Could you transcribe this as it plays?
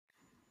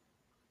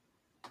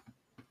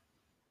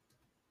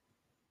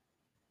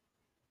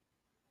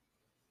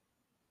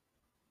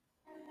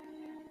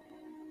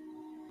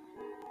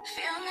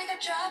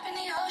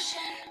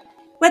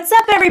What's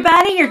up,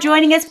 everybody? You're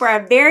joining us for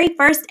our very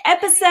first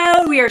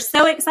episode. We are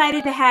so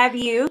excited to have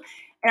you.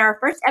 In our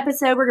first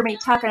episode, we're going to be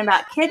talking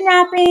about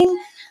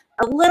kidnapping,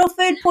 a little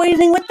food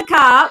poisoning with the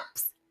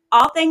cops,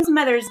 all things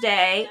Mother's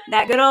Day,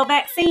 that good old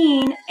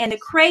vaccine, and the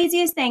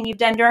craziest thing you've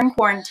done during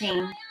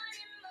quarantine.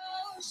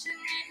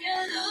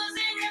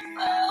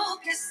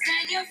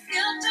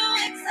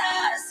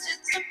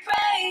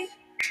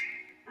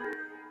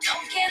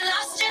 Don't get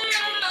lost in the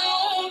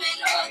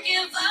moment or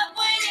give up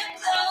when you're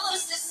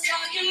close. That's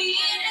all you need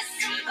is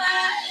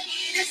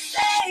somebody to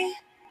say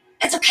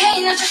it's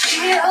okay not to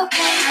feel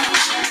okay.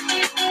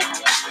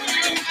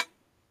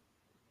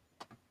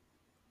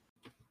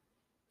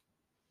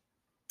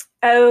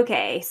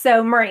 Okay,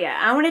 so Maria,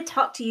 I want to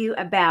talk to you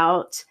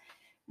about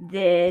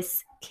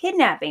this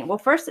kidnapping. Well,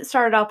 first it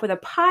started off with a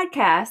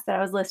podcast that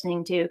I was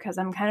listening to because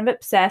I'm kind of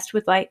obsessed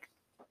with like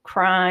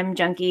crime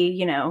junkie,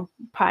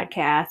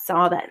 podcasts,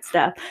 all that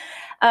stuff.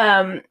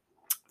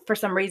 For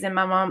some reason,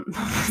 my mom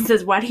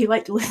says, "Why do you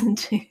like to listen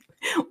to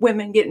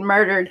women getting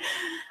murdered?"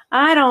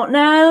 I don't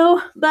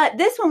know, but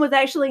this one was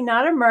actually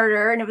not a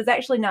murder, and it was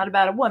actually not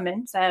about a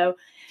woman. So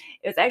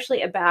it was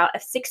actually about a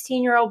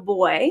 16-year-old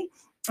boy.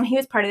 He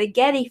was part of the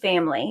Getty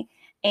family.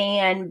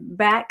 And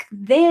back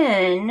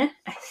then,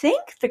 I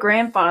think the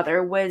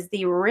grandfather was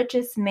the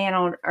richest man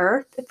on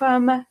earth, if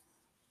I'm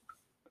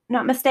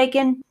not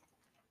mistaken.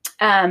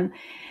 And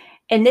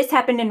this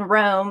happened in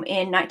Rome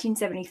in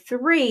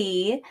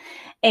 1973.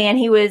 And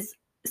he was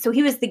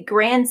the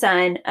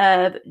grandson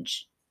of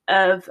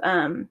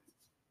Mr.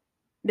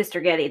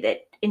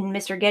 Getty. And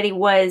Mr. Getty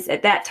was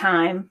at that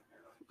time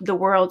the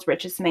world's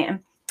richest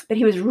man, but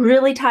he was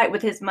really tight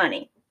with his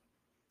money.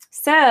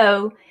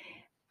 So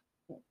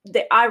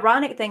the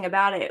ironic thing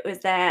about it was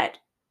that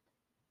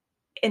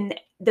in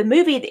the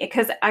movie,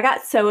 because I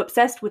got so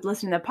obsessed with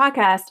listening to the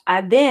podcast,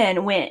 I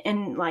then went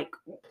and of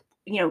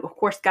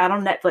course got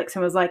on Netflix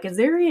and was like, is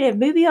there a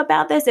movie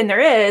about this? And there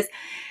is.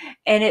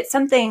 And it's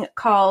something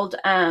called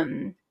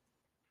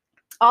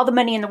All the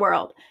Money in the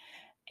World.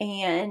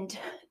 And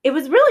it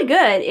was really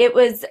good. It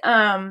was,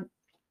 the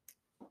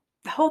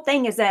whole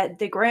thing is that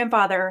the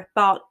grandfather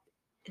thought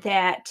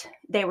that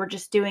they were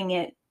just doing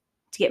it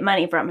to get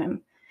money from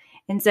him.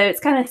 And so it's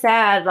kind of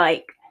sad,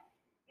 like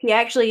he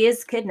actually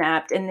is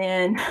kidnapped, and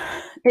then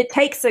it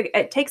takes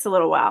a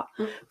little while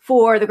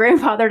for the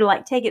grandfather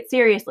to take it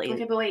seriously.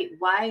 Okay, but wait,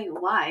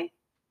 why?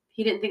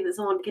 He didn't think that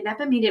someone would kidnap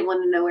him? He didn't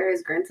want to know where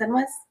his grandson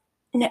was?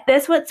 No,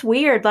 that's what's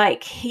weird.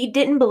 He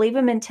didn't believe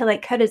him until they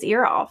cut his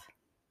ear off.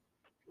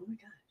 Oh my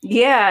gosh.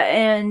 Yeah,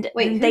 and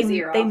wait,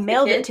 they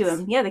mailed it to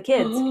him. Yeah, the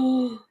kids.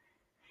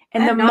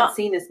 And I have not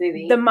seen this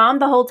movie. The mom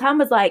the whole time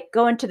was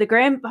going to the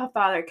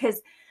grandfather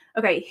because,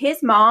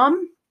 his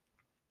mom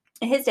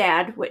and his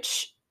dad,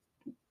 which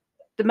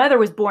the mother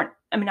was born,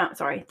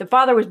 the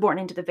father was born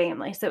into the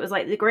family. So it was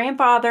the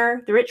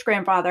grandfather, the rich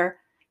grandfather,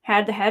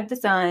 had to have the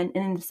son,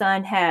 and then the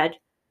son had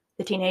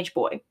the teenage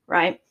boy,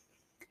 right?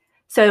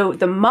 So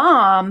the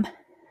mom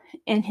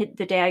and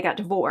the dad got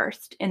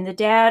divorced, and the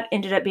dad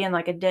ended up being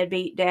a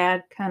deadbeat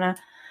dad, kind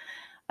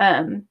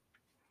of.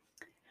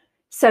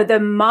 So the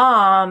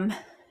mom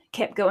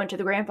kept going to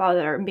the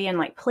grandfather and being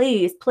like,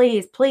 please,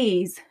 please,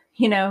 please,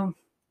 he's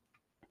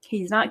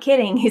not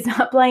kidding. He's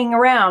not playing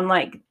around.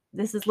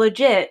 This is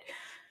legit.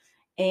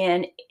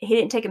 And he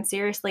didn't take him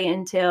seriously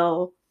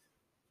until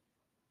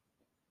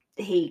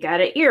he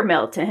got an ear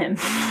mailed to him.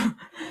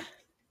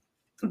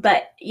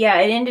 But yeah,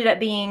 it ended up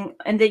being,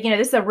 and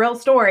this is a real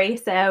story.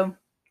 So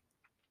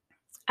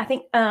I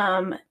think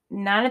 9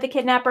 of the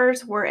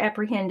kidnappers were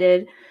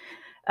apprehended.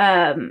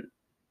 It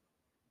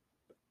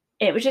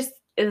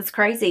was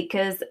crazy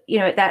because,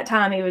 at that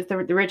time he was the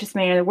richest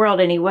man in the world,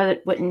 and he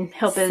wouldn't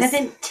help his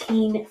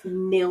 $17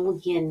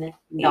 million.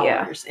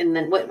 Yeah. And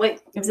then what?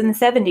 It was in the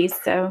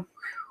 70s. So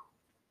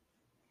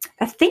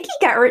I think he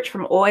got rich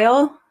from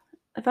oil,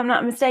 if I'm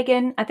not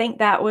mistaken. I think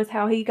that was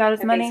how he got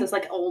his money. So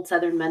it's old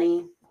Southern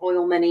money,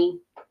 oil money.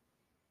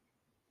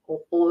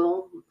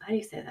 Oil. How do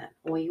you say that?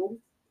 Oil?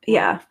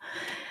 Yeah.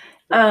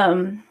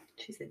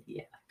 She said,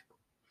 yeah.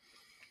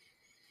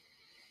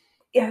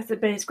 Yes,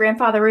 but his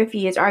grandfather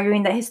refused,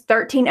 arguing that his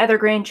 13 other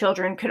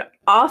grandchildren could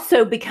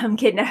also become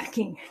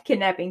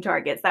kidnapping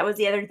targets. That was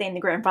the other thing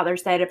the grandfather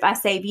said. If I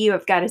save you,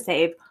 I've got to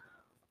save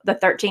the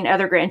 13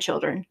 other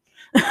grandchildren.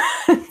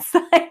 It's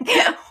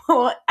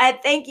well, I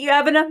think you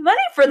have enough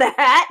money for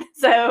that.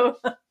 So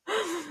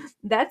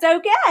that's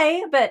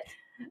okay. But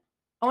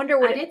I wonder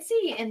what I did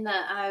see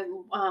I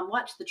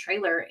watched the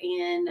trailer,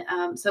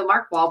 and so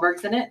Mark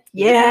Wahlberg's in it.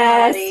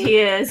 Yes, he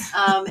is.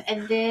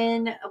 And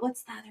then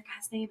what's the other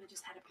guy's name? I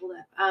just had it pulled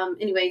up.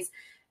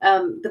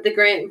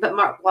 But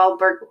Mark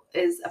Wahlberg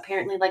is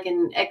apparently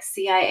an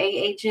ex-CIA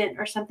agent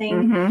or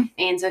something. Mm-hmm.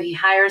 And so he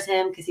hires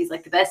him because he's the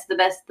best, the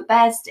best, the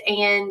best.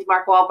 And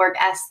Mark Wahlberg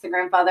asks the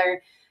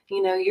grandfather,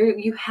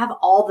 you have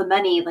all the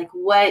money.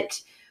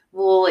 What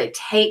will it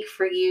take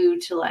for you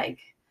to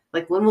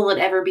when will it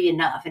ever be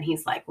enough? And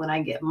he's like, when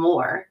I get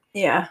more.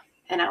 Yeah.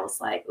 And I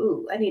was like,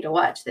 ooh, I need to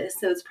watch this.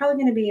 So it's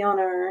probably going to be on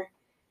our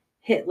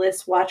hit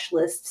list, watch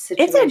list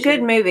It's situation. a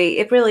good movie.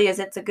 It really is.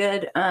 It's a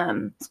good,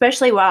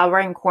 especially while we're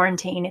in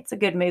quarantine. It's a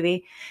good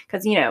movie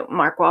because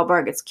Mark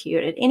Wahlberg is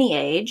cute at any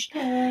age.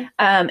 Yeah.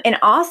 And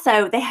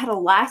also they had a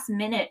last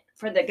minute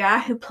for the guy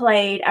who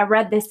played. I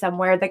read this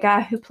somewhere. The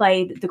guy who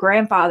played the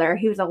grandfather.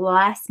 He was a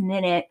last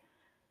minute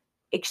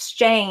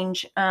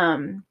exchange.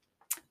 Who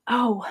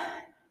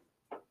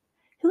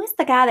is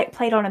the guy that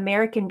played on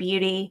American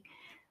Beauty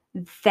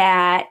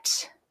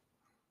that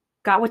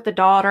got with the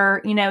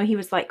daughter? He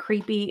was like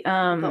creepy.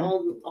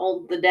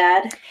 The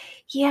dad.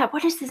 Yeah,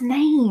 what is his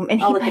name?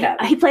 And I'll look it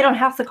up. He played on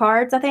House of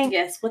Cards, I think.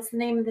 Yes. What's the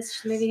name of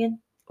this movie again?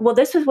 Well,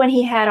 this was when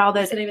he had all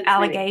those What's the name of this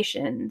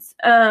allegations.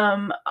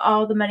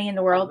 All the Money in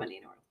the World. All the Money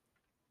in the World.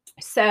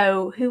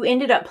 So who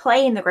ended up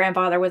playing the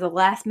grandfather was a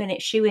last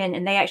minute shoe-in,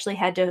 and they actually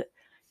had to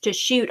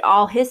shoot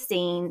all his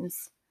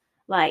scenes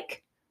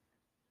like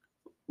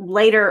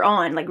later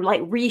on, like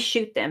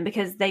reshoot them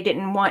because they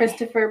didn't want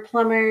Christopher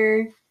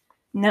Plummer.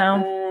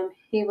 No.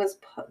 He was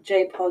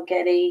J. Paul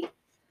Getty.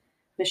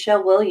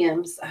 Michelle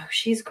Williams. Oh,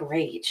 she's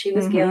great. She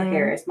was Gail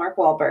Harris. Mark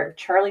Wahlberg.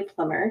 Charlie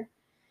Plummer.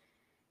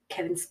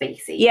 Kevin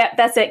Spacey. Yeah,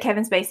 that's it.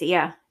 Kevin Spacey.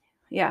 Yeah.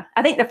 Yeah.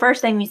 I think the first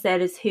thing you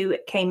said is who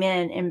came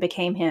in and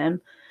became him.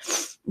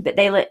 But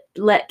they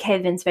let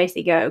Kevin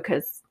Spacey go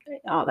because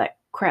all that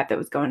crap that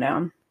was going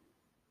down.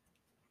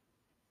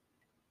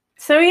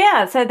 So,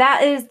 yeah. So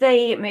that is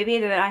the movie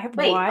that I have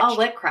watched. All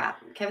what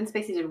crap? Kevin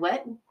Spacey did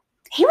what?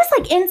 He was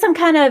like in some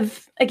kind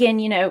of, again,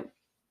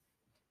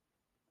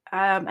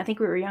 I think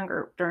we were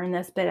younger during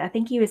this, but I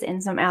think he was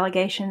in some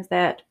allegations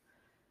that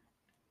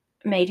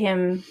made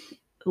him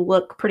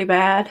look pretty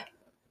bad.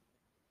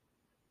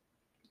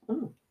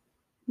 Oh.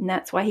 And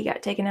that's why he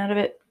got taken out of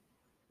it.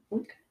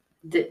 Okay.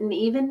 Didn't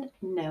even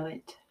know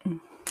it.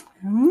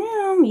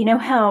 You know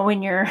how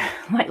when you're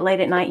like late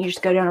at night, you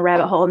just go down a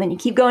rabbit hole and then you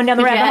keep going down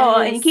the rabbit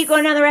hole and you keep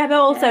going down the rabbit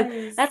hole.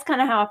 So that's kind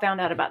of how I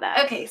found out about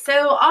that. Okay,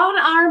 so on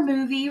our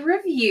movie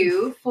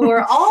review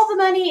for All the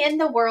Money in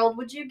the World,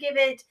 would you give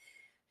it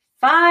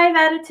 5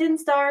 out of 10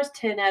 stars,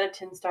 10 out of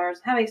 10 stars?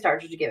 How many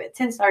stars would you give it?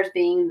 10 stars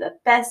being the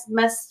best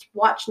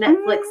must-watch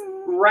Netflix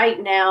right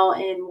now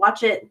and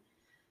watch it.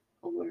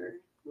 Or,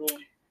 yeah.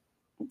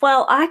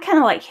 Well, I kind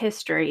of like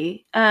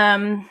history.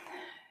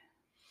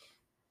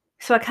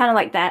 So I kind of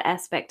like that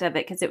aspect of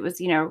it because it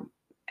was,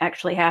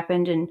 actually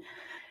happened. And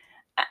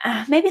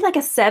maybe like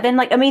a 7.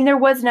 Like, I mean, there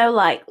was no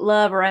like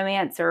love,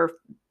 romance, or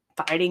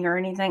fighting or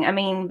anything. I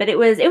mean, but it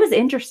was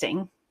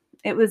interesting.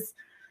 It was,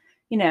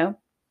 it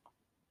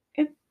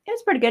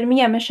was pretty good. I mean,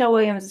 yeah, Michelle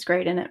Williams is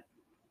great in it.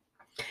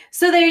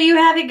 So there you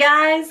have it,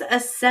 guys.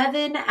 A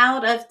 7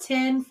 out of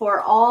 10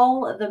 for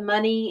All the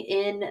Money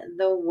in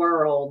the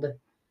World.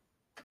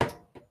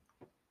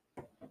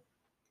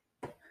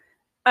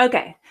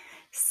 Okay.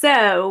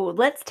 So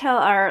let's tell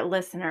our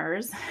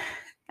listeners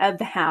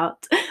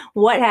about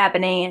what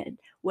happened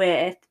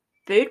with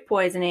food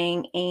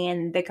poisoning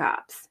and the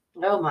cops.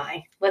 Oh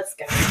my, let's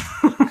go.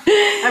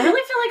 I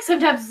really feel like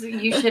sometimes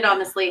you should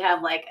honestly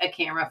have like a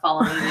camera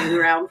following you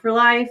around for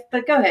life,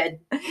 but go ahead.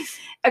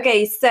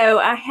 Okay, so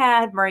I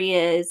had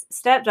Maria's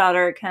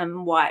stepdaughter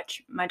come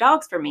watch my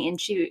dogs for me, and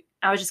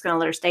I was just going to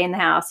let her stay in the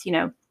house,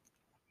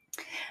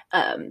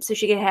 so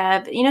she could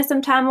have,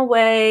 some time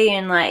away,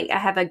 and like I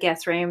have a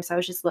guest room, so I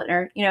was just letting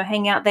her,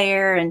 hang out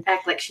there and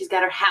act like she's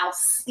got her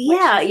house.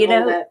 Yeah,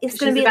 it's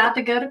going to be about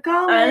to go to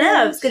college. I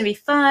know it's going to be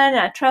fun.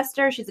 I trust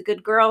her. She's a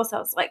good girl, so I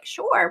was like,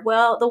 sure.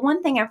 Well, the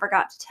one thing I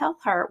forgot to tell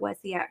her was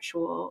the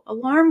actual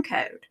alarm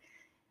code.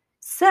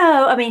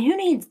 So, I mean, who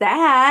needs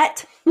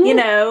that?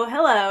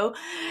 Hello.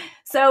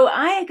 So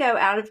I go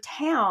out of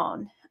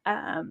town.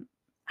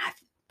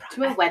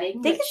 To a wedding.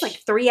 I think it's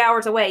like 3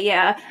 hours away.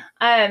 Yeah.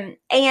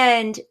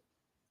 And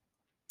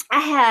I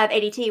have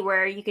ADT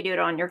where you could do it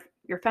on your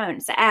phone.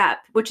 It's an app,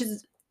 which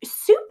is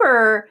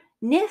super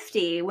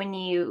nifty when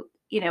you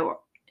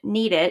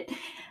need it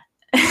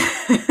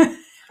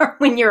or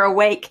when you're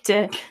awake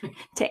to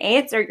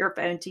answer your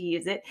phone to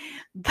use it.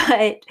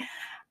 But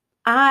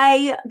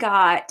I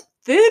got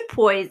food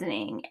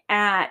poisoning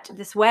at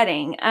this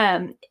wedding.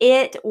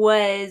 It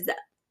was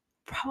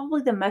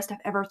probably the most I've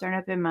ever thrown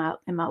up in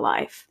my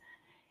life.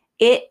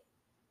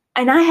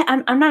 I'm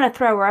not a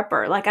thrower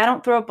upper. Like I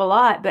don't throw up a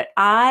lot, but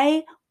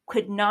I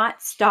could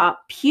not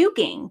stop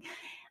puking.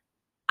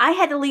 I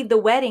had to leave the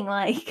wedding.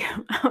 Like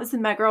I was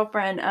with my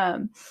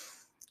girlfriend,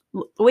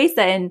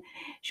 Louisa, and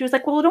she was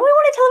like, well, don't we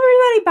want to tell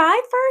everybody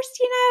bye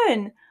first,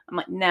 And I'm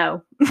like,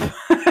 no,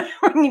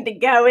 we need to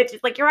go. And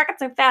she's like, you're walking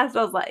so fast.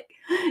 I was like,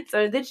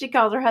 so then she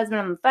calls her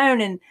husband on the phone,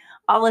 and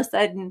all of a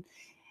sudden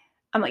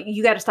I'm like,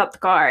 you got to stop the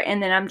car.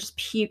 And then I'm just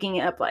puking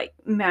up like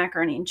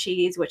macaroni and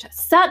cheese, which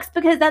sucks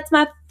because that's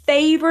my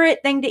favorite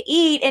thing to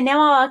eat. And now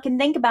all I can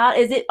think about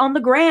is it on the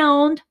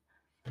ground.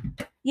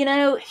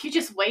 You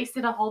just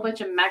wasted a whole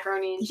bunch of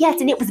macaroni and cheese.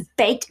 Yes, and it was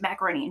baked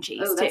macaroni and cheese,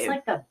 that's too.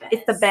 like the best.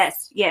 It's the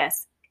best,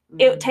 yes.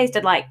 It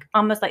tasted like,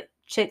 almost like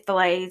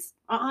Chick-fil-A's.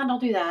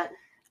 Don't do that.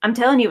 I'm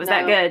telling you, it was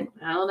that good.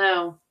 I don't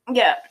know.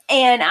 Yeah,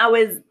 and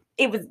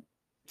it was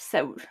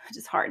so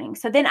disheartening.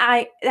 So then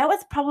that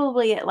was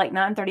probably at like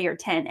 9:30 or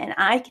 10, and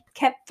I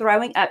kept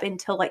throwing up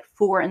until like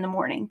 4 in the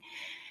morning.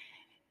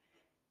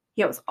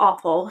 Yeah, it was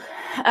awful.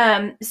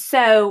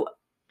 So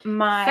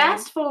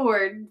Fast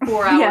forward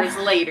 4 Yeah. hours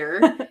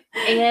later,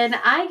 and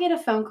I get a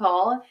phone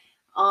call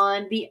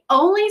on the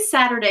only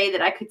Saturday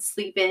that I could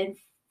sleep in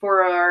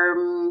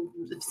for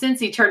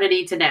since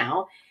eternity to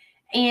now.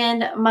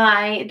 And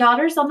my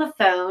daughter's on the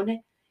phone,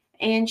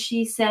 and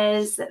she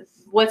says,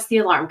 "What's the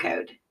alarm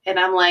code?" And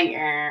I'm like,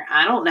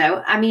 I don't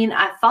know. I mean,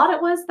 I thought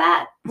it was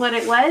what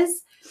it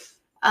was.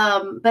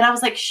 But I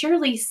was like,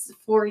 surely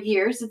 4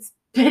 years, it's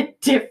a bit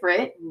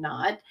different.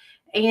 Not.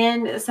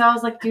 And so I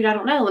was like, dude, I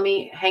don't know. Let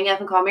me hang up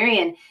and call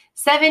Marion.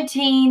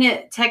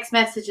 17 text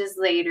messages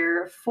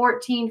later,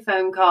 14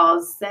 phone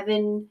calls,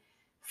 7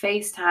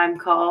 FaceTime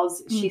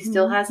calls. She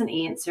still hasn't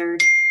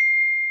answered.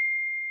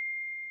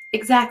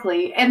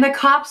 Exactly. And the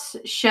cops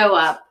show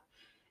up.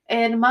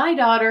 And my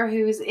daughter,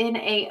 who's in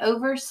a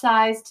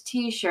oversized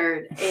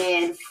t-shirt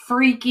and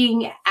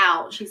freaking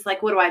out. She's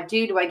like, what do I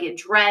do? Do I get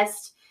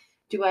dressed?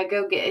 Do I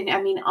go get...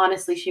 I mean,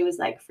 honestly, she was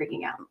like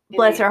freaking out.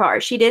 Bless her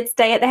heart. She did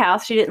stay at the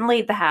house. She didn't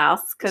leave the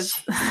house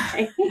because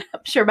I'm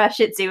sure my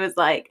Shih Tzu was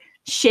like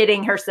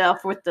shitting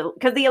herself with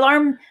because the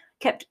alarm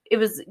it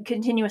was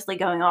continuously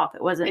going off.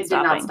 It wasn't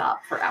stopping. It did not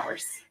stop for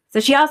hours. So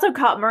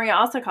Maria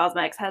also calls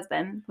my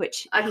ex-husband,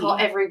 which I call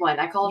everyone.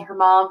 I called her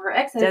mom, her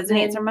ex-husband. Doesn't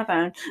answer my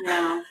phone.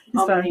 No.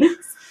 It's fine.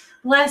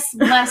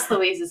 Bless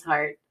Louise's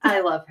heart.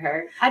 I love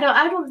her. I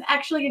don't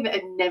actually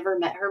I've never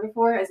met her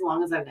before as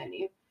long as I've known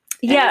you.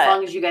 And as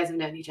long as you guys have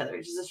known each other.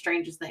 It's just the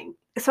strangest thing.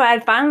 So I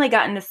had finally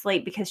gotten to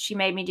sleep because she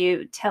made me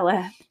do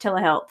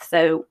telehealth.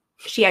 So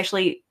she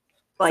actually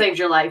saved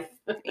your life.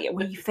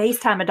 When you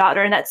FaceTime a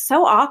doctor, and that's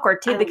so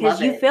awkward too, because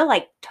you feel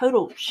like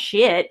total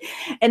shit.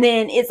 And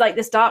then it's like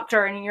this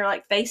doctor and you're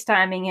like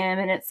FaceTiming him,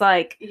 and it's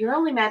like you're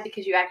only mad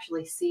because you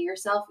actually see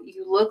yourself.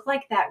 You look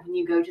like that when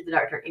you go to the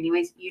doctor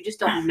anyways. You just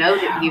don't know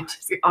that you do.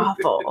 It's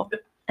awful.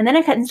 And then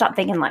I couldn't stop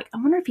thinking, like, I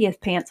wonder if he has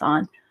pants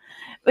on.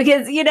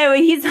 Because, he's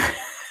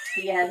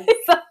yes.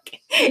 He's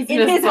like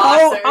in his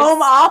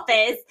home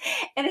office.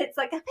 And it's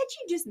like, I bet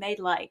you just made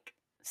like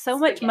so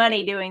much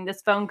money doing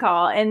this phone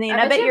call, and then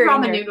I bet you're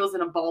ramen noodles in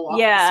a bowl off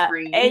the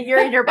screen. And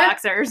you're in your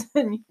boxers,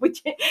 and you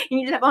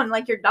just have on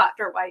like your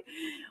doctor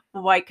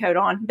white coat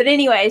on. But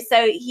anyway,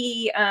 so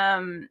he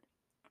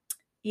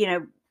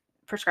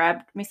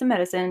prescribed me some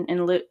medicine,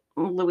 and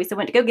Louisa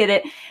went to go get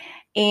it,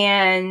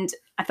 and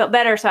I felt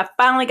better, so I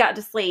finally got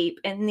to sleep.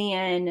 And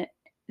then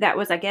that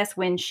was, I guess,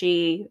 when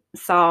she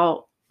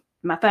saw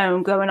my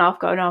phone going off,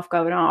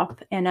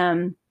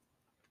 and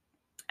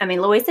I mean,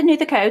 Louisa knew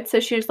the code, so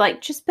she was like,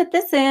 just put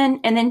this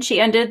in. And then she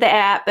undid the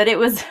app, but it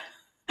was,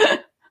 I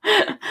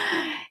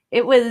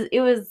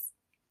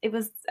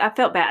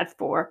felt bad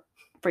for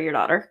your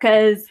daughter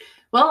because.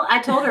 Well, I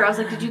told her, I was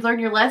like, did you learn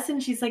your lesson?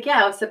 She's like,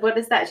 yeah. I said, what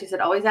is that? She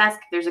said, always ask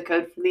if there's a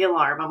code for the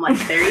alarm. I'm like,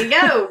 there you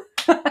go.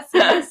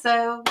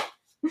 so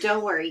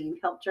don't worry. You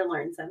helped her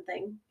learn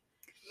something.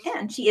 Yeah,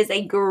 and she is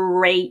a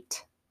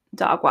great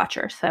dog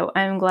watcher. So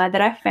I'm glad that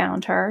I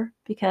found her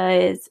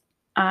because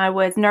I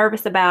was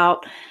nervous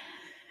about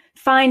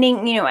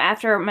finding,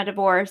 after my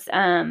divorce,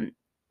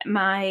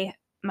 my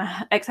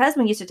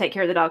ex-husband used to take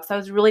care of the dogs. So I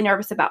was really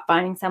nervous about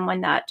finding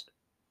someone that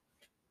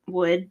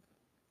would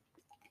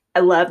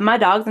love my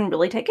dogs and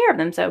really take care of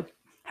them. So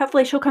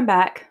hopefully she'll come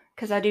back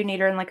because I do need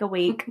her in like a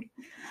week.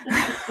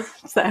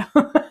 So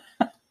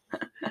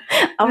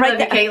I'll write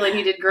Caitlin,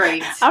 you did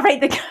great. I'll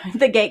write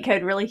the gate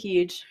code really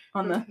huge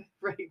on the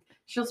right.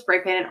 She'll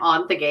spray paint it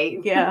on the gate.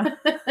 Yeah.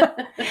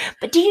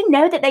 But do you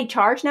know that they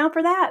charge now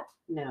for that?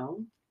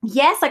 No.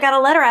 Yes, I got a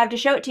letter. I have to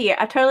show it to you.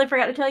 I totally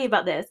forgot to tell you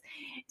about this.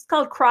 It's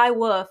called Cry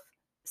Wolf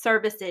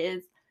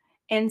Services.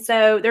 And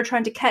so they're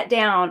trying to cut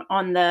down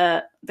on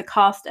the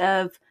cost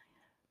of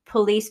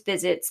police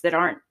visits that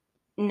aren't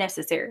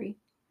necessary.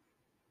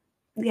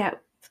 Yeah,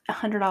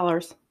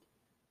 $100.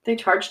 They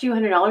charged you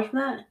 $100 for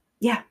that?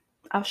 Yeah,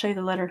 I'll show you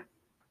the letter.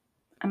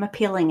 I'm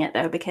appealing it,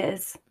 though,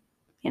 because,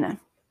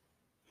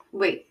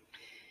 Wait.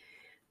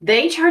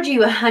 They charge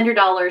you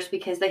 $100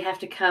 because they have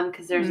to come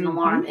because there's an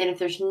alarm. And if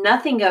there's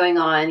nothing going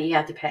on, you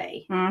have to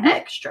pay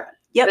extra.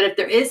 Yep. But if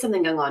there is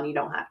something going on, you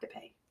don't have to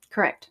pay.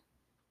 Correct.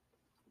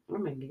 Oh,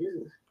 my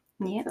goodness.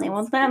 Yeah, they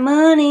want that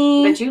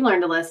money. But you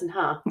learned a lesson,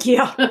 huh?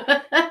 Yeah.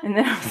 And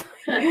then I was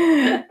like,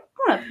 I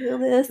want to feel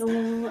this. A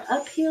little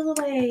uphill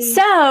away.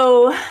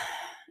 So,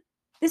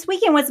 this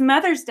weekend was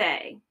Mother's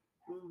Day.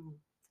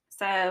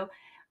 So,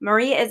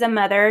 Maria is a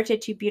mother to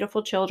 2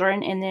 beautiful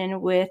children and then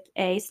with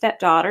a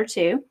stepdaughter,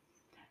 too.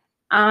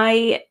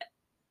 I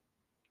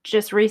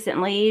just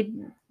recently,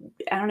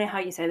 I don't know how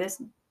you say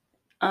this,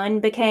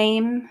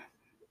 unbecame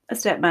a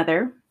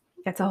stepmother.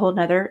 That's a whole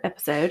nother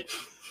episode.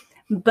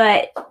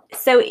 But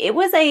so it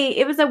was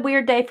a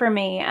weird day for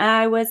me.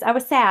 I was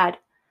sad.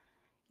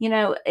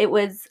 It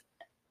was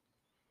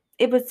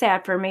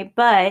sad for me,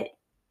 but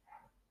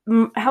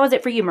how was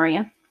it for you,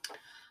 Maria?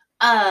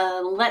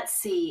 Let's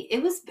see.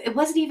 It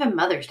wasn't even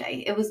Mother's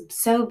Day. It was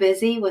so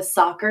busy with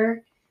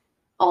soccer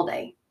all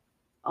day.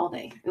 all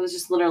day. It was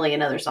just literally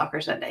another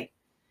soccer Sunday.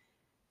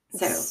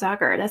 So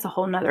soccer, that's a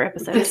whole nother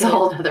episode. That's a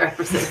whole other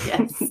episode,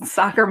 yes.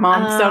 Soccer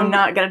mom, so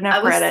not good enough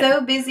I was credit.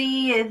 so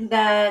busy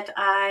that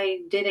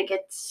I didn't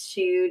get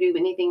to do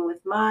anything with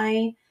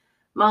my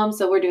mom.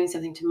 So we're doing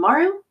something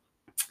tomorrow.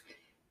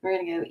 We're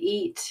going to go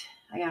eat.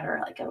 I got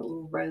her like a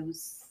little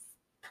rose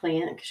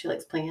plant because she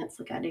likes plants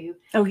like I do.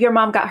 Oh, your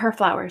mom got her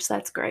flowers.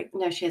 That's great.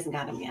 No, she hasn't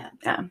got them yet.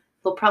 Yeah.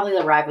 They'll probably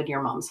arrive when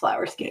your mom's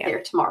flowers get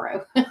there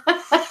tomorrow.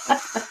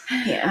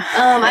 Yeah.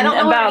 I don't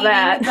know about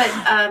that.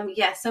 But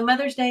yeah, so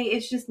Mother's Day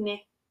is just meh.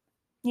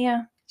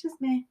 Yeah. Just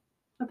meh.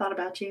 I thought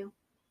about you.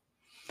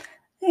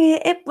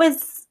 It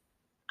was,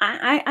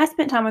 I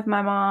spent time with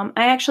my mom.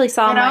 I actually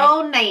saw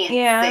Nancy.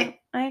 Yeah.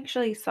 I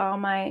actually saw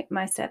my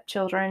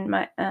stepchildren,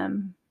 my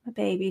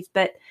babies,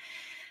 but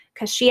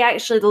because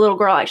the little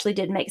girl actually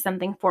did make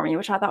something for me,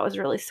 which I thought was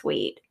really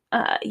sweet.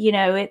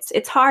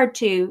 It's hard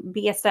to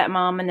be a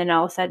stepmom and then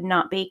all of a sudden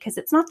not be, because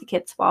it's not the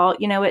kid's fault.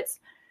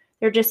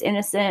 They're just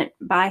innocent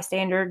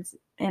bystanders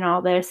in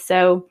all this.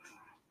 So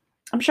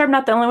I'm sure I'm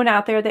not the only one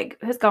out there that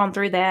has gone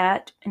through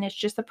that, and it's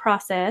just a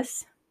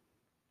process.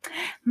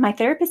 My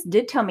therapist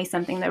did tell me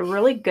something that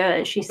really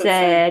good. She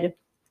said,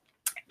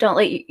 "Don't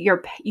let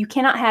you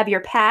cannot have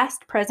your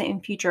past, present,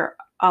 and future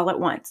all at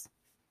once."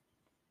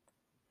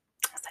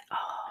 I was like,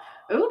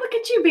 "Oh, look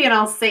at you being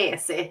all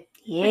sassy."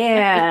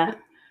 Yeah.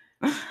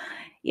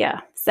 Yeah.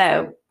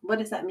 So what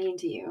does that mean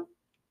to you?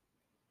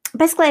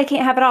 Basically, I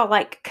can't have it all,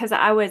 because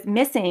I was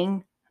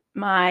missing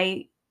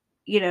my,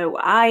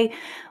 my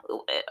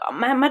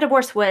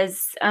divorce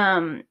was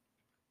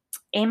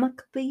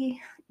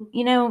amicably,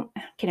 I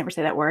can never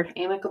say that word.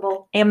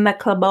 Amicable.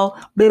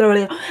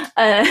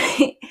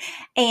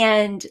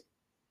 And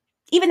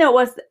even though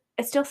it's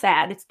still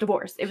sad, it's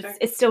divorce.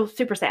 It's still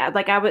super sad.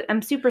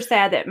 I'm super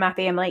sad that my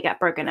family got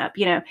broken up,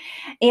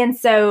 And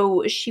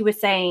so she was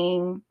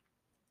saying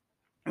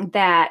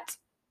that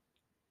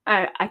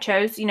I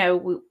chose,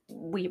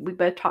 we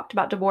both talked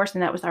about divorce,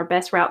 and that was our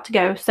best route to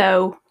go.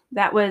 So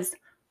that was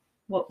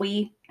what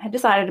we had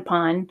decided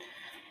upon.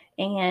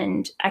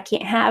 And I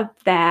can't have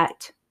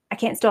that. I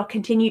can't still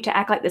continue to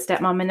act like the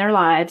stepmom in their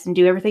lives and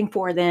do everything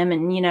for them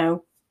and,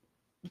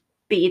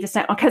 be the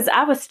stepmom. Because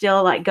I was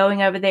still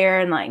going over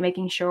there and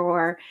making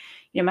sure,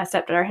 my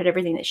stepdaughter had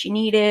everything that she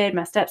needed,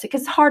 my steps,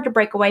 because it's hard to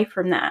break away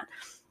from that.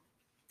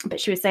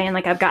 But she was saying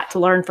I've got to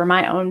learn for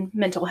my own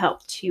mental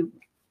health to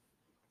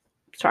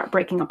start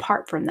breaking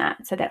apart from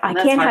that so that I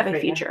can have a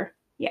future.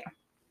 You. Yeah.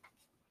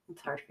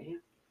 It's hard for you.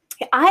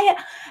 I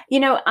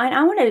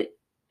want to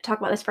talk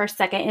about this for a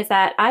second, is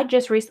that I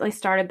just recently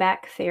started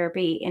back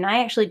therapy, and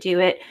I actually do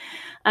it,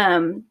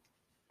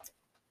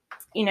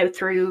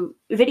 through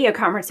video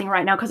conferencing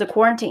right now because of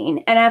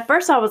quarantine. And at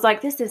first I was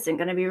like, this isn't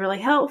going to be really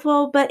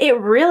helpful, but it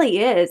really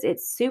is.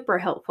 It's super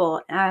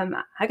helpful.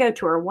 I go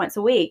to her once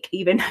a week,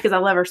 even because I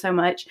love her so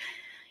much.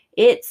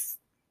 It's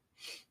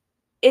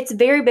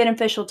very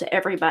beneficial to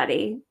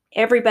everybody.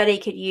 Everybody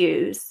could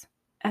use,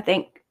 I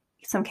think,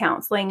 some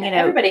counseling.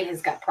 Everybody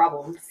has got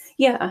problems.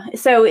 Yeah.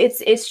 So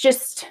it's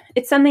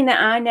something that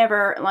I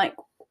never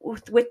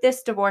with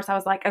this divorce. I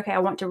was like, okay, I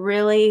want to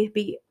really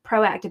be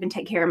proactive and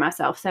take care of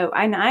myself. So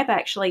I've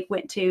actually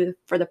went to,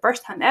 for the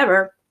first time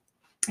ever,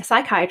 a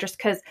psychiatrist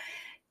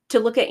to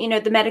look at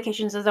the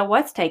medications as I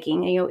was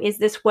taking. Is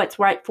this what's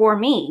right for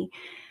me?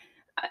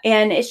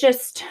 And it's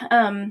just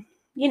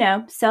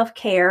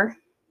self-care.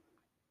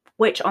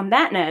 Which, on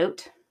that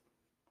note,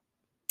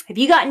 have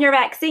you gotten your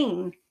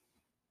vaccine?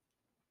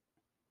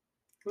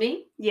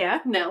 Me? Yeah.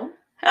 No.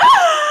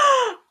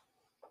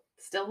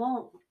 Still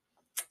won't.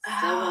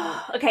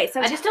 Okay,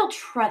 so I just don't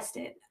trust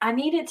it. I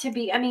need it to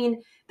be,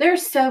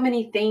 there's so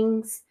many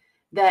things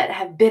that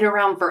have been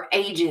around for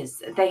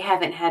ages they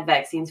haven't had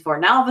vaccines for.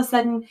 Now all of a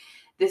sudden,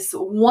 this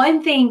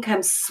one thing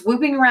comes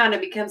swooping around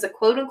and becomes a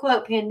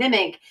quote-unquote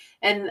pandemic,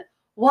 and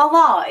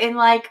voila, in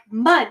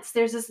months,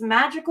 there's this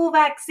magical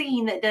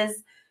vaccine that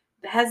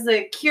has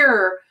a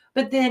cure,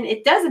 but then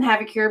it doesn't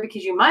have a cure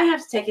because you might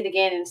have to take it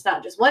again, and it's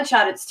not just one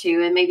shot, it's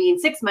two, and maybe in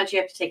 6 months you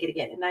have to take it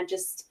again. And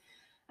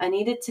I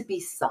need it to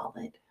be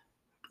solid.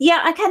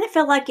 Yeah, I kind of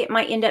feel like it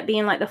might end up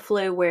being like the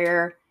flu,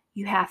 where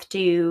you have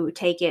to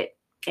take it.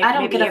 I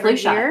don't get a flu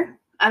shot.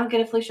 I don't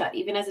get a flu shot,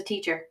 even as a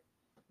teacher.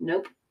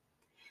 Nope.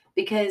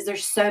 Because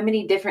there's so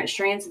many different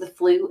strands of the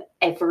flu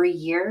every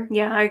year.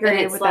 Yeah, I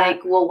agree with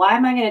that. Well, why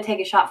am I going to take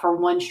a shot for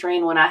one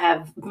strain when I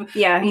have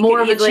you more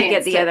of a chance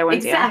get the other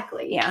ones?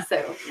 Exactly. Yeah.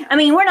 So,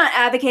 we're not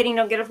advocating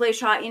don't get a flu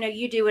shot.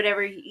 You do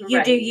whatever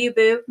you do, you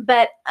boo.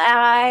 But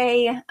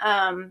I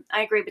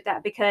agree with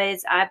that,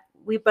 because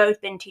we've both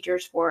been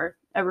teachers for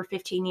over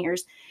 15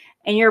 years,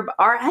 and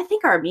I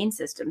think our immune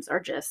systems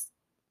are just.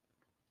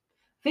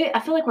 I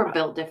feel like we're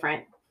built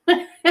different. My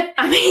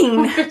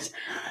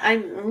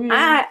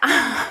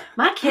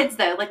kids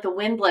though, the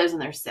wind blows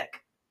and they're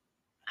sick.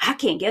 I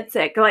can't get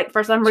sick,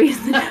 for some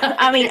reason.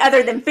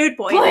 Other than food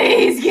poisoning.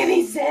 Please get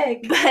me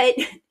sick. But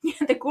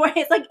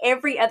It's like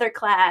every other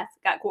class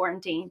got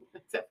quarantined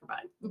Except for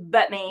mine.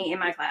 but me in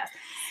my class.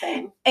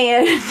 Same.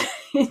 And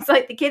it's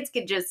like the kids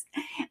could just,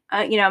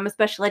 I'm a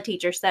special ed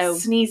teacher, so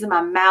Sneeze in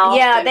my mouth.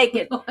 yeah, they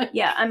could.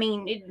 Yeah, I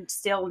mean, it's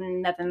still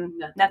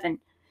nothing.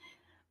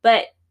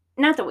 But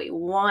not that we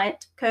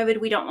want COVID.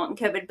 We don't want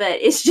COVID,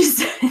 but it's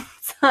just,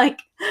 it's like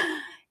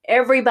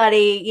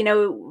everybody,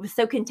 was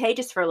so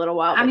contagious for a little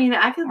while. I mean,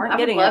 I would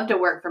love it. to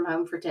work from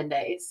home for 10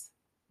 days.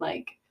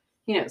 Like,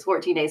 it's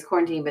 14 days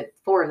quarantine, but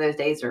 4 of those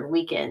days are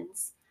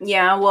weekends.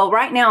 Yeah, well,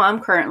 right now I'm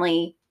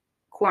currently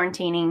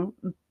quarantining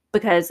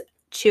because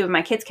 2 of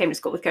my kids came to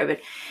school with COVID.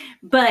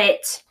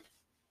 But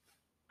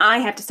I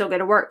have to still go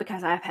to work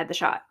because I've had the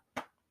shot.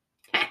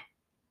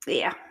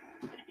 Yeah.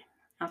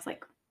 I was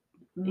like,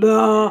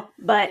 bah.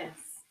 But, yes.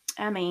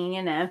 I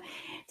mean,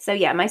 so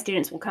yeah, my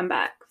students will come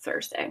back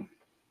Thursday.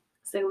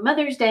 So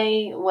Mother's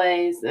Day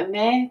was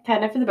meh,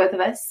 kind of for the both of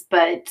us,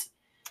 but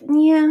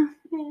yeah.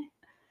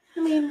 I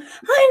mean,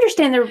 I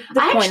understand the point of it.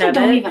 I actually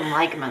don't even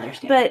like Mother's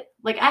Day. But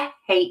like, I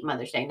hate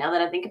Mother's Day now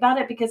that I think about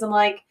it, because I'm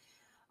like,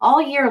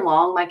 all year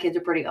long, my kids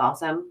are pretty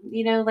awesome.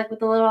 Like with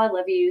the little I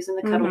love yous and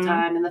the cuddle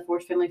time and the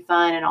forced family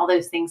fun and all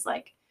those things.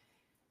 Like,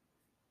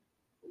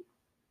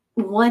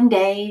 one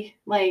day,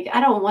 like,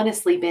 I don't want to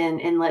sleep in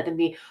and let them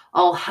be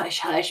all hush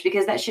hush,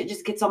 because that shit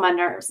just gets on my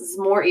nerves. It's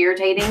more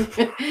irritating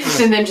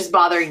than them just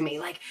bothering me,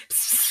 like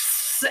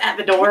at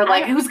the door,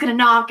 like who's gonna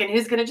knock and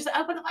who's gonna just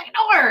open the fucking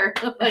door.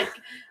 Like,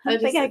 I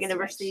think I can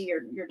never see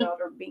your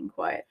daughter being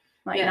quiet,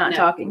 like not no,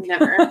 talking.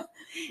 Never.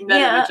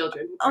 None of my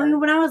children. I mean,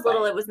 when I was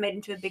little, it was made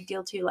into a big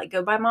deal too. Like,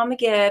 go buy mom a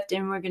gift,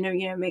 and we're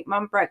gonna, make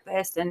mom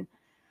breakfast, and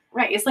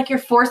right. It's like you're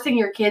forcing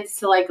your kids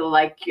to like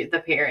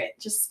the parent.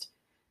 Just.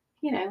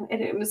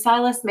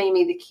 Silas made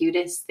me the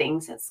cutest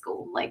things at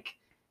school. Like,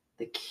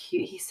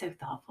 he's so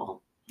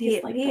thoughtful.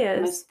 He's like the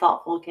most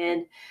thoughtful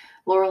kid.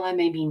 Lorelai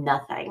made me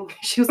nothing.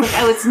 She was like,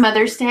 oh, it's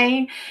Mother's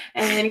Day.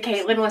 And then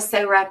Caitlin was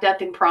so wrapped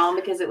up in prom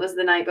because it was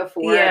the night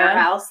before at our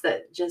house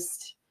that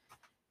just,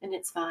 and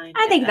it's fine.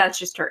 I think that's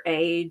just her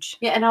age.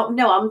 Yeah. And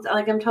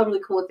I'm totally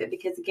cool with it,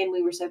 because again,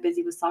 we were so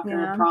busy with soccer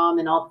and prom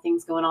and all the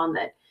things going on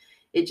that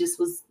it just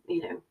was,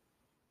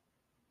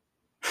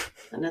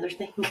 another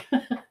thing.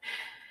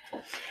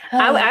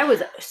 I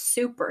was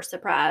super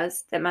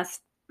surprised that my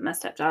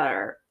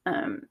stepdaughter,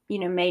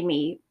 made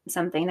me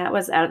something that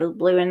was out of the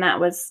blue, and that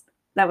was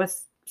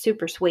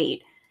super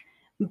sweet.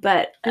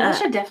 But that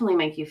should definitely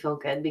make you feel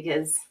good,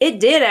 because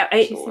it did.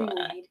 She seemed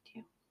to hate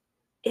you.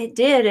 It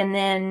did, and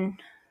then,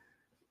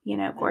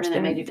 of course, then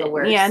it made you feel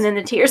worse. Yeah, and then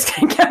the tears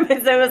came. So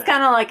it was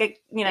kind of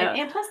like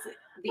and plus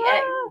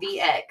the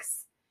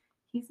ex,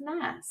 he's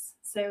nice,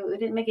 so it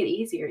didn't make it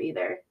easier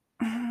either.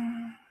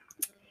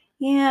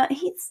 Yeah,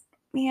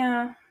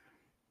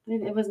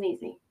 It wasn't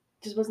easy.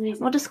 It just wasn't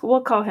easy.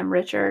 We'll call him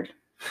Richard.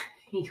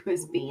 He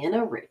was being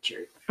a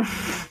Richard.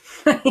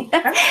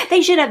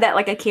 They should have that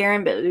like a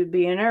Karen, but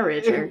being a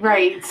Richard.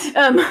 Right.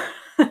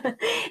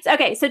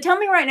 Okay, so tell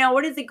me right now,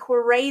 what is the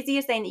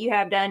craziest thing that you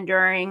have done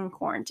during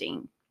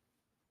quarantine?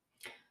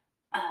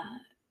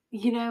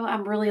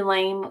 I'm really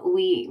lame.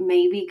 We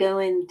may be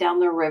going down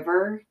the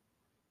river.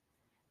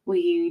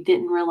 We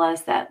didn't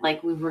realize that,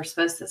 like, we were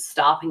supposed to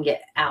stop and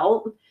get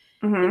out.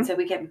 Mm-hmm. And so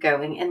we kept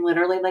going. And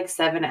literally, like,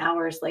 7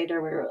 hours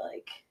later, we were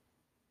like,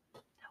 no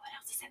one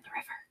else is in the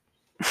river.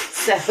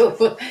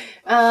 So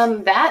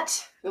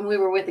and we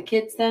were with the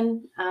kids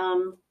then.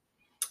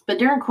 But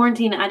during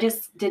quarantine, I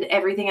just did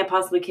everything I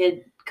possibly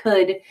could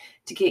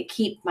to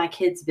keep my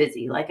kids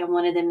busy. Like, I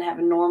wanted them to have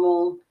a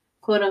normal,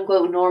 quote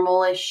unquote,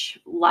 normal-ish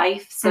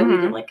life. So we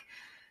did like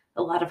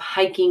a lot of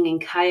hiking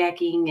and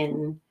kayaking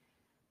and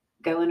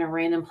going to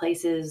random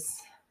places.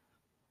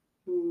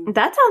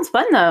 That sounds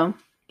fun, though.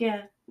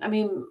 Yeah. I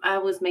mean, I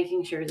was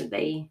making sure that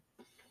they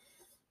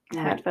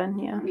had fun.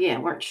 Yeah. Yeah.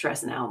 Weren't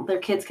stressing out. Their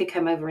kids could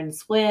come over and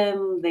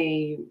swim.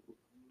 We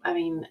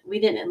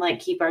didn't like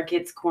keep our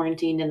kids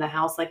quarantined in the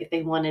house. Like, if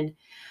they wanted,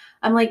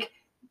 I'm like,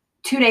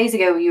 2 days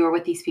ago, you were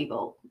with these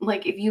people.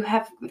 Like,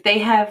 if they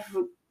have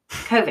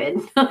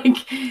COVID,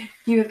 like,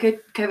 you have good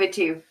COVID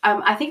too.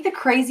 I think the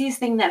craziest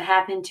thing that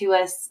happened to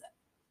us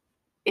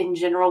in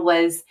general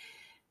was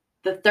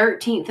the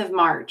 13th of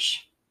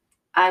March.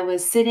 I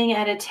was sitting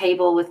at a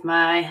table with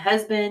my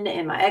husband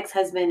and my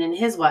ex-husband and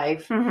his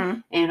wife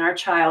and our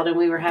child, and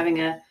we were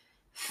having a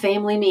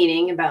family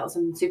meeting about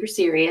something super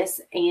serious,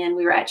 and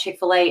we were at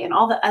Chick-fil-A, and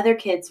all the other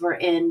kids were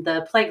in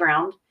the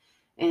playground,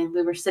 and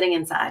we were sitting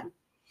inside.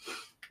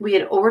 We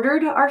had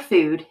ordered our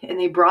food, and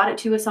they brought it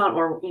to us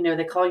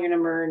they call your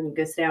number and you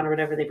go sit down or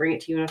whatever. They bring it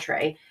to you in a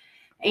tray,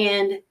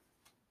 and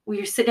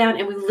we sit down,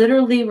 and we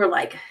literally were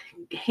like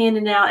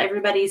handing out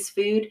everybody's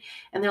food,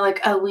 and they're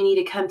like, oh, we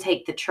need to come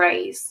take the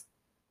trays.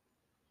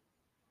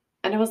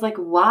 And I was like,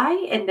 why?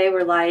 And they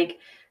were like,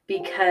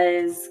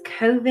 because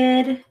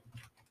COVID.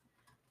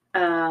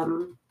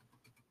 The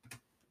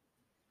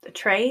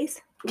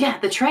trays? Yeah,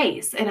 the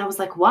trays. And I was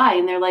like, why?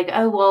 And they're like,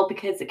 oh, well,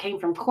 because it came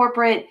from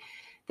corporate.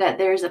 that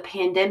there's a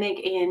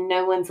pandemic and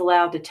no one's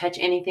allowed to touch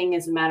anything.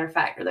 As a matter of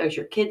fact, are those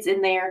your kids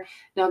in there?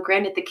 Now,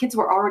 granted, the kids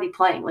were already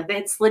playing. Like, they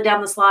had slid down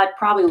the slide,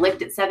 probably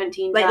licked it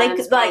 17 Like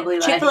times.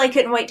 Chick-fil-A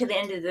couldn't wait to the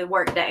end of the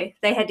workday.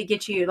 They had to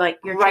get you like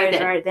your Right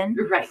trays right then.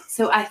 Right.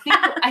 So I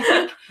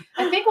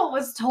think what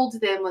was told to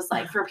them was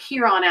like, from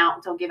here on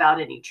out, don't give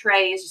out any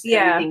trays. Just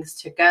everything's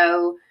to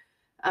go.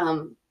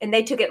 And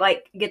they took it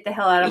like, get the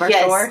hell out of our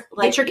Yes, store.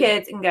 like, Get your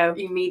kids and go.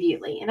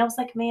 Immediately. And I was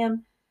like,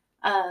 ma'am,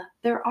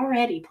 they're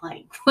already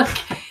playing. Like,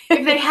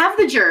 if they have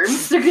the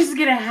germs, they're just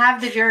going to have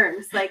the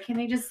germs. Like, can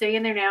they just stay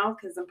in there now?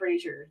 Because I'm pretty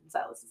sure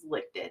Silas has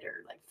licked it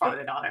or like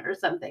farted on it or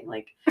something.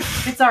 Like,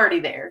 it's already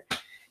there.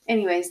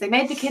 Anyways, they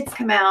made the kids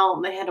come out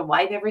and they had to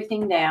wipe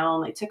everything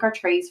down. They took our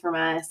trays from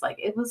us. Like,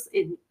 it was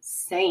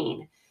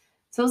insane.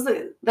 So it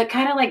was that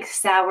kind of like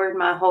soured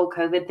my whole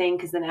COVID thing.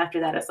 Because then after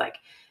that, it's like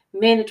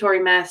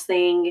mandatory mask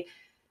thing.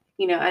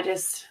 You know, I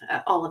just,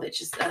 all of it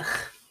just, ugh.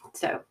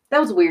 So that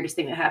was the weirdest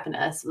thing that happened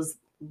to us was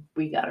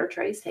we got our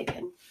trays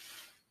taken.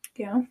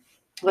 Yeah.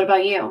 What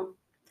about you?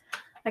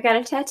 I got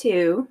a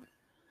tattoo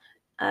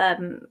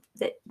that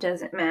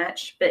doesn't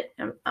match, but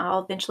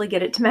I'll eventually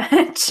get it to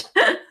match.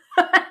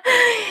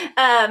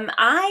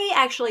 I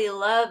actually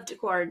loved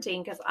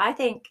quarantine because I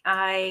think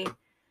I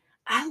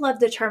love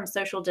the term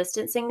social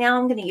distancing now.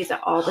 I'm going to use it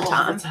all the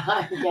time.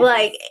 Yes.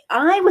 Like,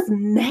 I was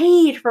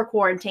made for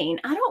quarantine.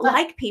 I don't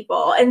like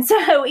people. And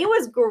so it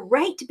was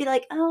great to be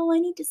like, oh, I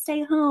need to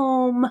stay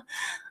home.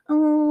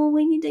 Oh,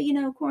 we need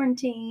to,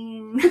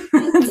 quarantine.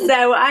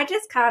 So I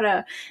just kind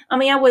of,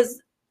 I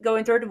was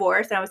going through a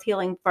divorce and I was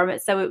healing from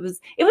it. So it was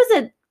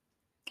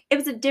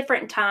a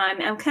different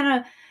time. I'm kind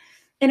of,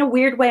 in a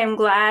weird way, I'm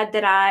glad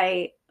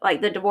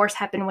that the divorce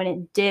happened when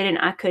it did and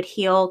I could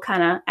heal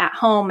kind of at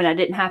home and I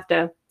didn't have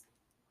to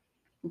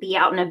be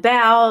out and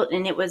about.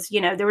 And it was,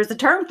 there was a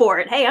term for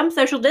it. Hey, I'm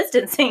social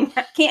distancing.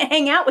 I can't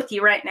hang out with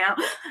you right now.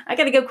 I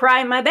got to go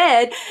cry in my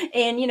bed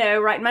and,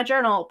 write in my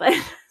journal. But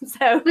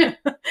so they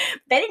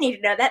didn't need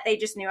to know that. They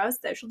just knew I was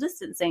social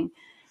distancing.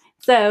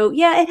 So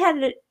yeah, it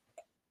had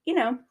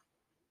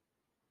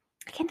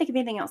I can't think of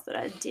anything else that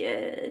I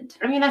did.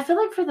 I feel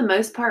like for the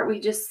most part, we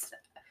just,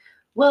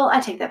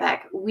 I take that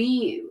back.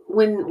 When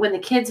the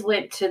kids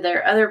went to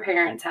their other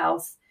parents'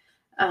 house,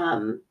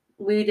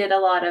 we did a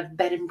lot of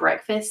bed and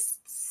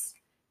breakfasts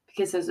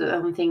because those are the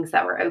only things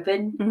that were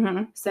open.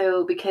 Mm-hmm.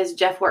 So because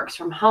Jeff works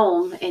from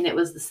home and it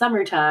was the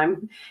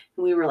summertime,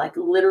 we were like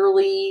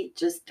literally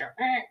just,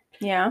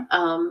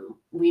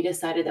 we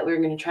decided that we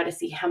were going to try to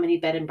see how many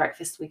bed and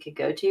breakfasts we could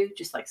go to,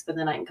 just like spend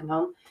the night and come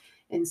home.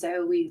 And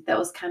so that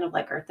was kind of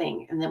like our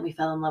thing. And then we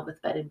fell in love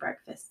with bed and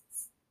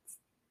breakfasts.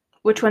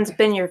 Which one's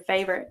been your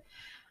favorite?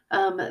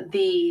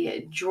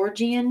 The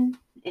Georgian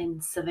in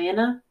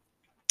Savannah.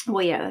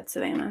 Well, yeah, that's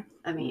Savannah.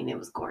 It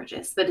was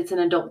gorgeous, but it's an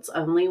adults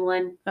only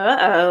one.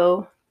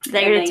 Uh-oh.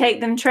 They're going to take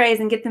them trays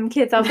and get them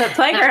kids off that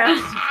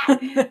playground.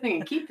 They're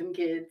going to keep them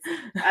kids.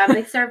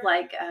 They serve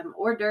like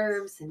hors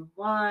d'oeuvres and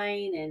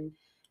wine and,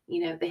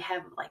 they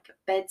have like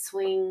bed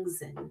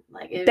swings and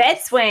like. Bed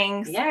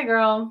swings? Yeah,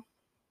 girl.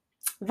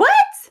 What?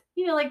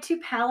 Like 2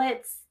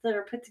 pallets that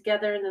are put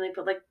together and then they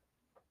put like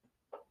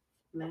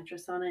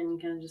mattress on it and you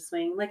kind of just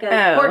swing like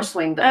a porch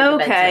swing. But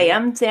like okay, a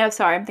bed swing. I'm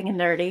sorry. I'm thinking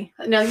dirty.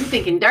 No, you're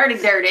thinking dirty.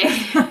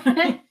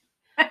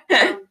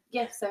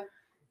 Yeah, so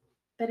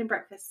bed and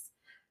breakfast.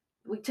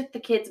 We took the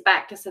kids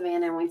back to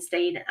Savannah and we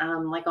stayed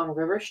like on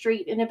River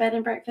Street in a bed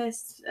and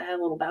breakfast. I had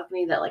a little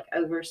balcony that like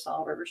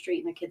oversaw River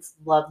Street and the kids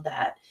loved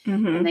that.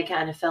 Mm-hmm. And they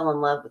kind of fell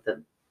in love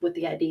with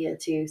the idea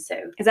too. So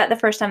is that the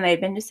first time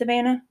they'd been to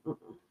Savannah?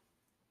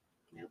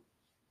 No.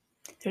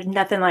 There's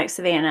nothing like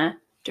Savannah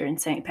during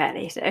St.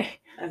 Patty's Day.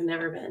 I've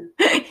never been.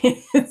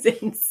 It's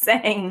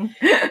insane.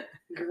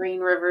 Green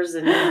rivers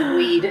and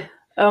weed.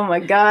 Oh my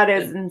God,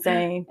 it's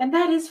insane. And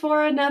that is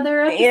for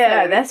another episode.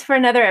 Yeah, that's for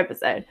another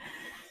episode.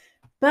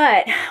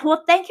 But,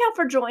 well, thank y'all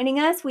for joining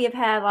us. We have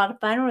had a lot of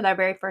fun with our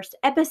very first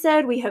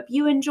episode. We hope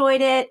you enjoyed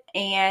it,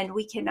 and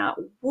we cannot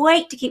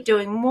wait to keep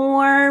doing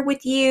more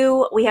with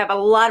you. We have a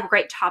lot of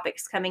great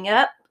topics coming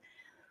up.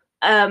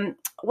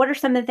 What are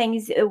some of the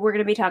things we're going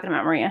to be talking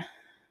about, Maria?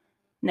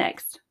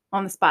 Next,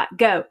 on the spot.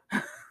 Go.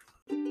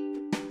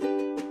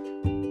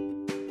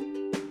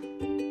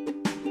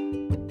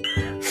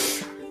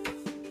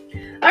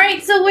 All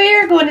right, so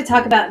we're going to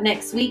talk about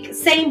next week.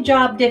 Same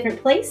job, different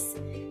place.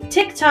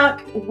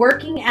 TikTok,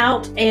 working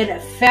out,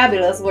 and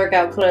fabulous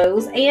workout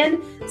clothes,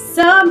 and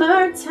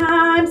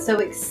summertime. So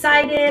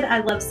excited. I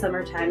love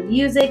summertime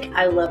music.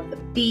 I love the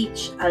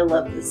beach. I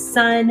love the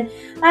sun.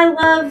 I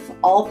love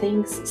all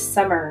things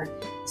summer.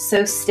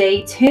 So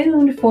stay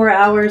tuned for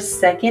our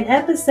second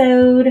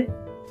episode.